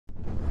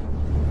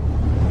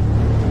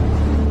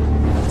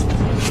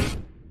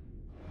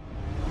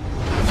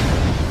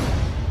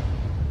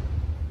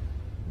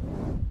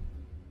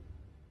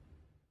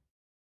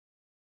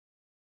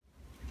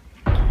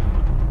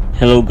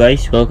Hello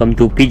guys, welcome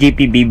to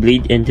PJP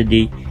Beyblade, and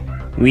today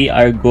we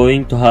are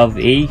going to have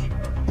a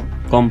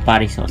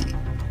comparison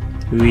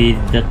with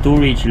the two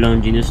Rage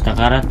Longinus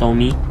Takara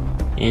Tomy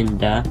and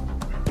the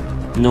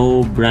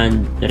no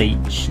brand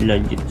Rage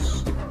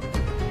Longinus.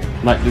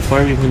 But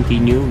before we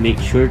continue, make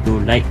sure to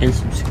like and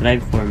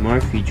subscribe for more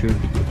future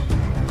videos.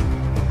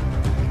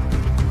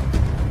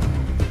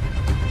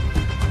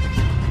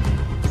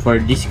 For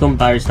this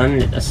comparison,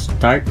 let us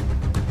start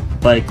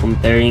by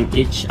comparing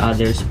each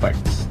other's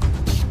parts.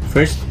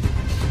 First,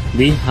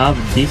 we have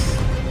these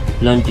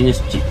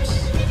Longinus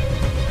chips.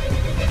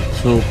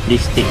 So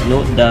please take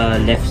note, the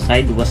left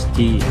side was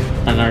the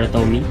Takara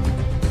Tomy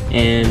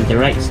and the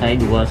right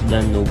side was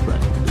the no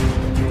brand.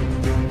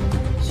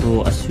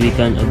 So as we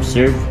can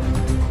observe,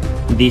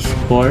 this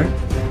core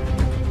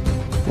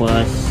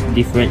was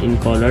different in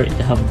color.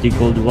 It have the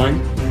gold one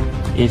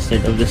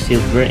instead of the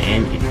silver,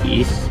 and it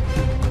is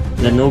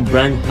the no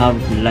brand have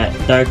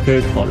darker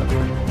color.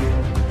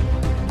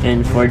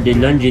 And for the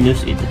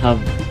Longinus, it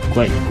have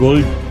quite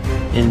gold,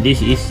 and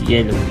this is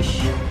yellowish.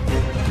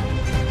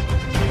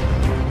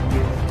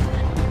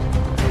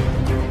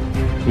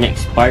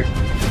 Next part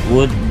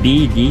would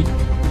be the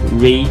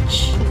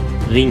Rage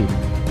ring.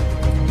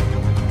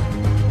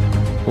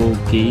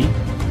 Okay,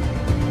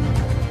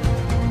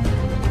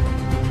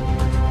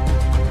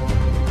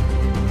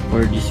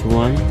 for this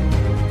one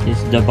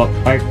is the back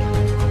part.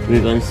 We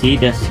can see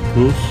the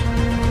screws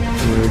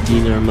were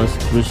the normal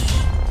screws,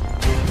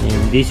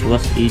 and this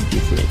was a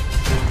different.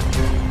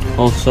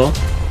 Also,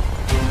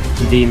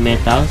 the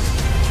metals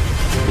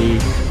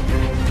is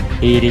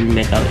a real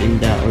metal in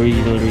the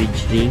original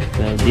Rage ring,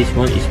 while this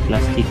one is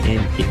plastic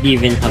and it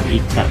even have a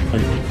cap on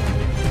it.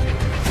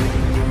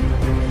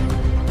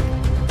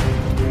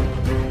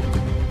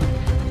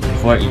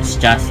 For its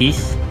chassis,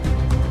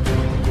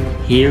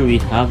 here we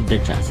have the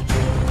chassis.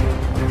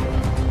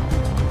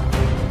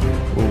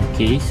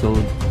 Okay, so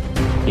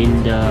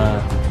in the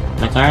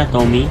Takara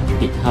Tomy,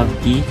 it have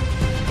the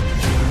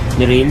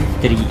rail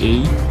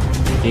 3A,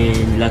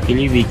 and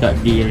luckily we got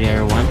the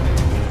rare one.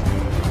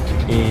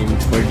 And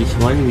for this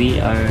one, we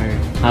are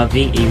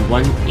having a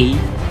 1A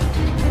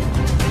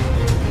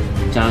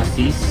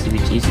chassis,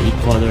 which is a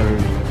color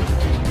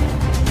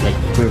like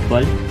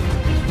purple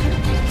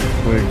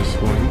for this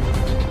one.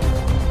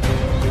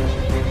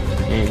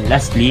 And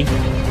lastly,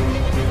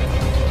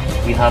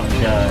 we have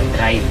the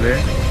driver.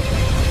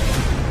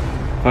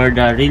 For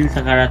the real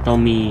Takara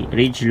Tomy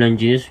Rage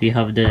Longinus, we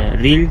have the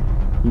real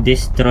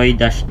Destroy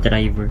Dash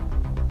driver,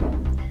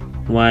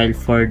 while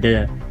for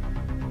the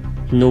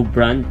no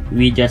brand,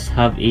 we just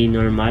have a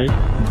normal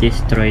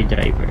Destroy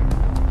driver.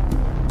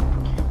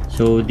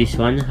 So this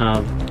one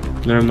have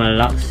normal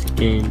locks,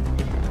 and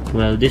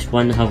well, this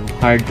one have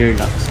harder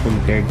locks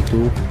compared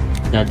to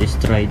the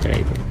Destroy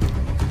driver.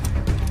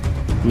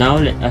 Now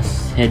let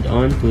us head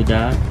on to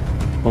the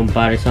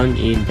comparison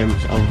in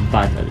terms of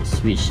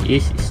battles, which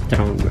is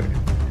stronger.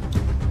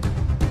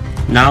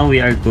 Now we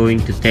are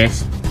going to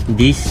test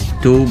these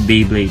two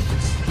Beyblades,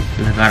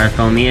 Takara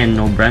Tomy and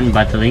no brand,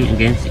 battling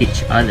against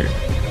each other.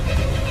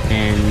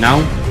 And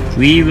now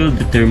we will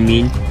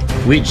determine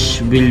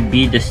which will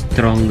be the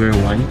stronger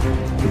one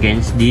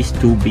against these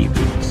two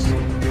Beyblades.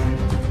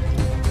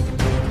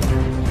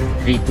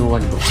 3, 2,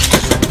 1, go.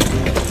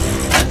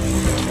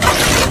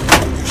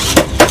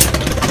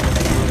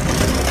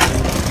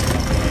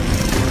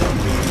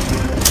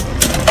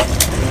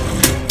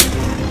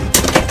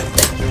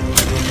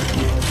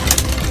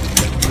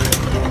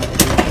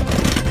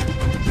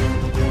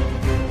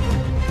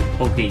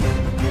 Okay,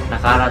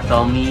 Takara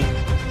Tomy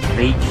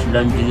Rage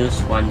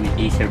Longinus 1 with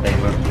a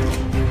survivor.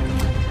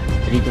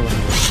 3, 2, 1.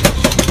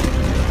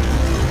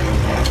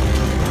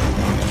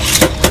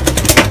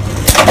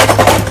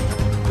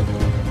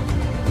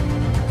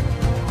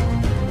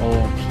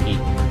 Okay.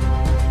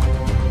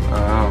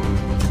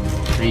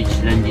 Rage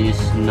Longinus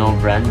no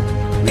brand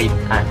with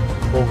an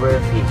over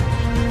 50.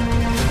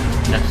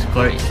 The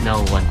score is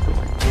now 1-1.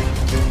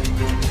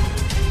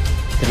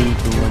 3,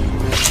 2, 1.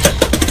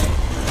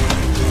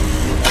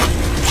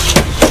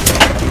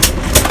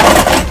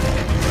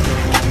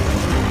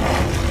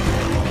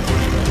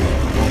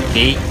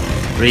 Okay,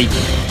 Rage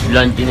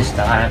Longinus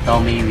Takara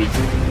Tomy with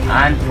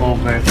an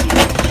over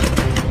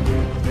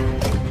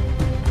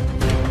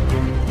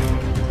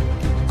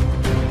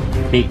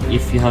 50.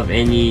 If you have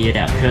any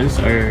reactions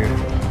or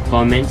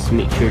comments,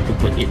 make sure to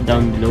put it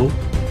down below,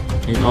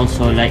 and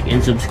also like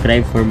and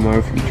subscribe for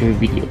more future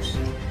videos.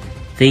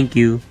 Thank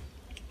you.